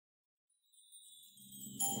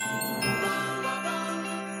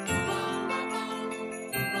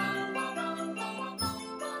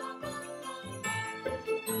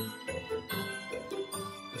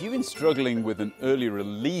been struggling with an early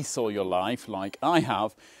release all your life, like I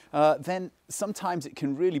have, then sometimes it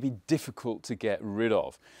can really be difficult to get rid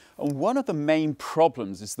of. And one of the main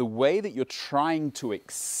problems is the way that you're trying to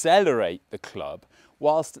accelerate the club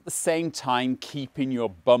whilst at the same time keeping your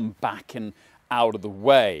bum back and out of the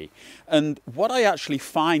way. And what I actually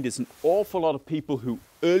find is an awful lot of people who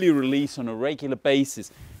early release on a regular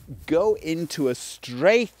basis go into a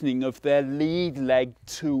straightening of their lead leg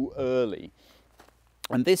too early.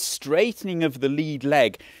 And this straightening of the lead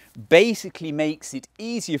leg basically makes it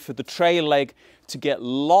easier for the trail leg to get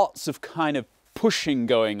lots of kind of pushing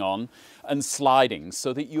going on and sliding,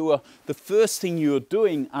 so that the first thing you're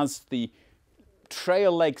doing as the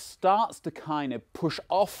trail leg starts to kind of push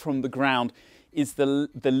off from the ground is the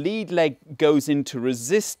lead leg goes into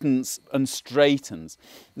resistance and straightens.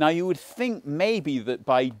 Now you would think maybe that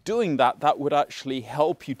by doing that, that would actually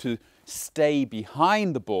help you to stay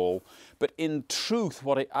behind the ball, but in truth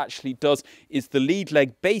what it actually does is the lead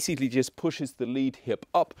leg basically just pushes the lead hip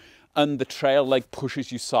up and the trail leg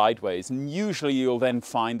pushes you sideways, and usually you'll then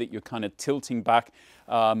find that you're kind of tilting back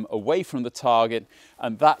away from the target,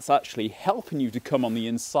 and that's actually helping you to come on the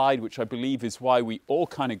inside, which I believe is why we all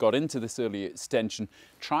kind of got into this early extension,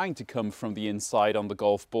 trying to come from the inside on the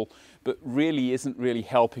golf ball, but really isn't really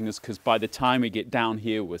helping us, because by the time we get down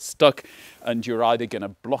here we're stuck and you're either going to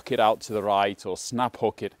block it out to the right or snap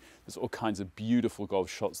hook it. There's all kinds of beautiful golf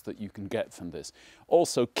shots that you can get from this.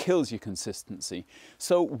 Also kills your consistency.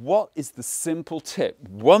 So what is the simple tip?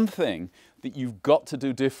 One thing that you've got to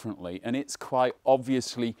do differently, and it's quite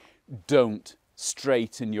obviously, don't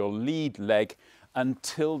straighten your lead leg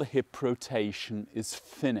until the hip rotation is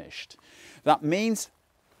finished. That means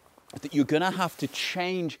that you're going to have to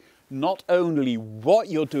change not only what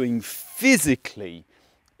you're doing physically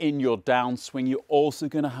in your downswing, you're also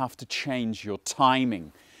going to have to change your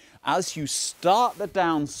timing. As you start the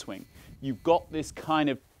downswing, you've got this kind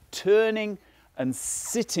of turning and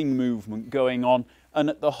sitting movement going on, and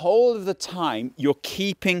at the whole of the time you're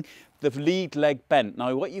keeping the lead leg bent.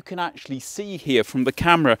 Now what you can actually see here from the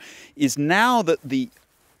camera is now that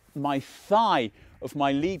my thigh of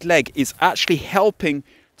my lead leg is actually helping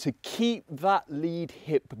to keep that lead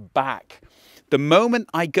hip back. The moment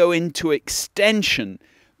I go into extension,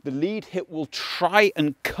 the lead hip will try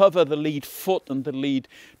and cover the lead foot and the lead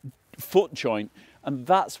foot joint, and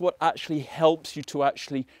that's what actually helps you to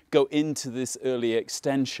actually go into this early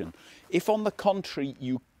extension. If on the contrary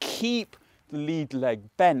you keep the lead leg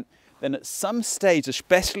bent, then at some stage,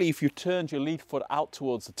 especially if you turned your lead foot out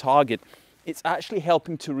towards the target, it's actually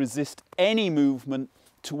helping to resist any movement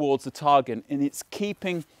towards the target, and it's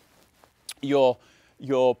keeping your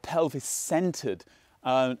pelvis centered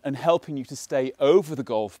and helping you to stay over the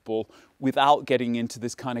golf ball without getting into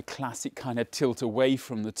this kind of classic kind of tilt away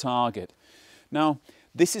from the target. Now,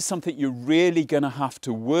 this is something you're really going to have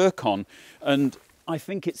to work on, and I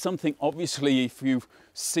think it's something, obviously, if you've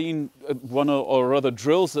seen one or other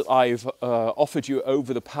drills that I've offered you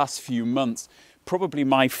over the past few months, probably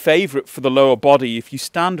my favorite for the lower body, if you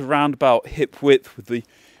stand around about hip width with the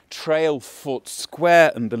trail foot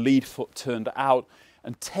square and the lead foot turned out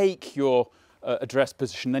and take your address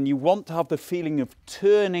position, then you want to have the feeling of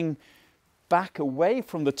turning back away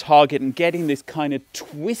from the target and getting this kind of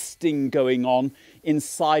twisting going on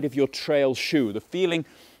inside of your trail shoe. The feeling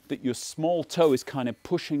that your small toe is kind of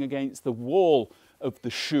pushing against the wall of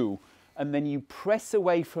the shoe, and then you press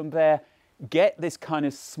away from there, get this kind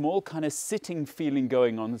of small kind of sitting feeling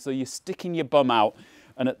going on, so you're sticking your bum out,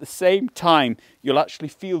 and at the same time you'll actually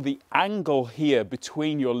feel the angle here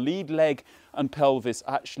between your lead leg and pelvis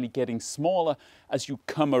actually getting smaller as you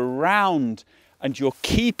come around, and you're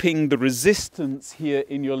keeping the resistance here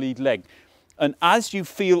in your lead leg. And as you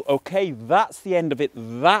feel, okay, that's the end of it,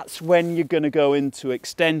 that's when you're going to go into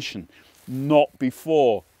extension, not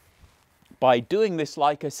before. By doing this,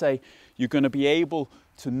 like I say, you're going to be able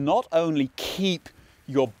to not only keep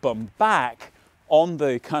your bum back on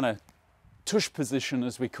the kind of tush position,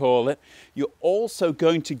 as we call it, you're also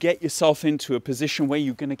going to get yourself into a position where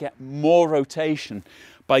you're going to get more rotation.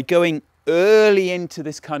 By going early into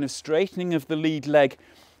this kind of straightening of the lead leg,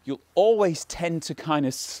 you'll always tend to kind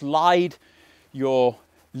of slide your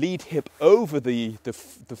lead hip over the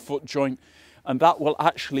foot joint, and that will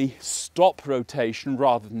actually stop rotation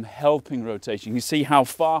rather than helping rotation. You see how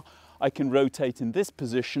far I can rotate in this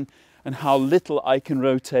position and how little I can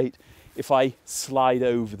rotate if I slide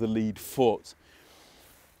over the lead foot.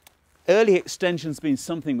 Early extension's been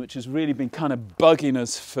something which has really been kind of bugging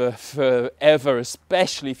us for forever,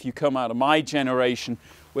 especially if you come out of my generation,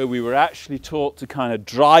 where we were actually taught to kind of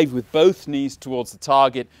drive with both knees towards the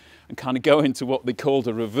target and kind of go into what they called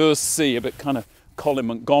a reverse C, a bit kind of Colin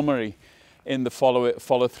Montgomery in the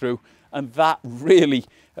follow through, and that really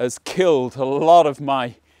has killed a lot of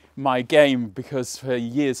my game, because for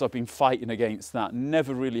years I've been fighting against that,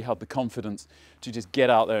 never really had the confidence to just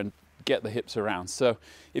get out there and get the hips around. So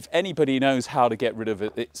if anybody knows how to get rid of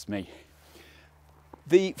it, it's me.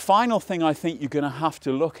 The final thing I think you're going to have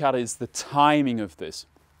to look at is the timing of this.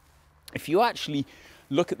 If you actually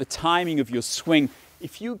look at the timing of your swing,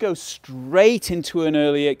 if you go straight into an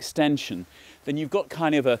early extension, then you've got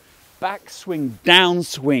kind of a backswing,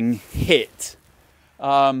 downswing hit.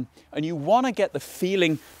 And you want to get the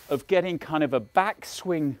feeling of getting kind of a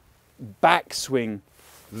backswing,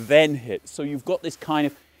 then hit. So you've got this kind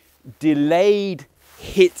of delayed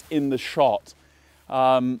hit in the shot,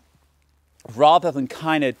 rather than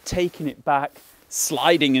kind of taking it back,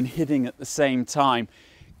 sliding and hitting at the same time,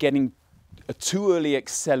 getting a too early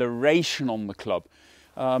acceleration on the club.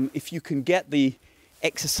 If you can get the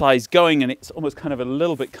exercise going, and it's almost kind of a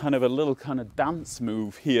little dance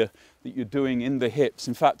move here that you're doing in the hips.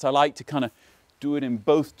 In fact, I like to kind of do it in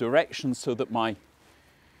both directions so that my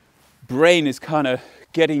brain is kind of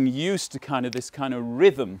getting used to kind of this kind of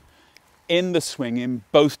rhythm in the swing in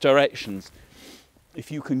both directions. If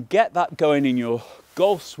you can get that going in your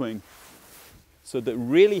golf swing, so that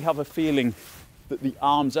really have a feeling that the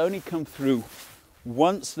arms only come through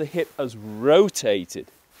once the hip has rotated,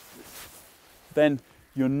 then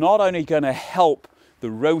you're not only going to help the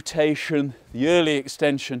rotation, the early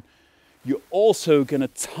extension, you're also going to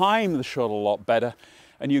time the shot a lot better,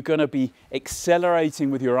 and you're going to be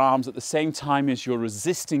accelerating with your arms at the same time as you're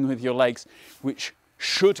resisting with your legs, which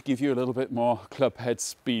should give you a little bit more club head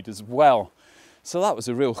speed as well. So that was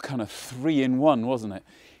a real kind of 3-in-1, wasn't it?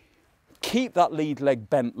 Keep that lead leg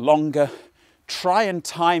bent longer. Try and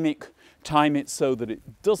time it so that it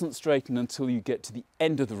doesn't straighten until you get to the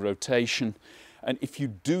end of the rotation. And if you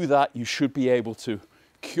do that, you should be able to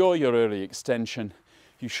cure your early extension.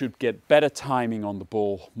 You should get better timing on the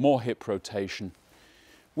ball, more hip rotation.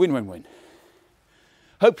 Win, win, win.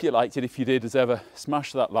 Hope you liked it. If you did, as ever,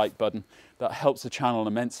 smash that like button. That helps the channel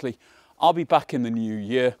immensely. I'll be back in the new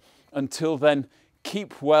year. Until then,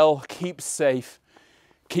 keep well, keep safe,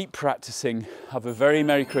 keep practicing. Have a very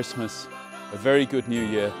Merry Christmas, a very good New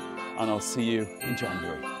Year, and I'll see you in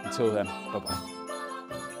January. Until then, bye-bye.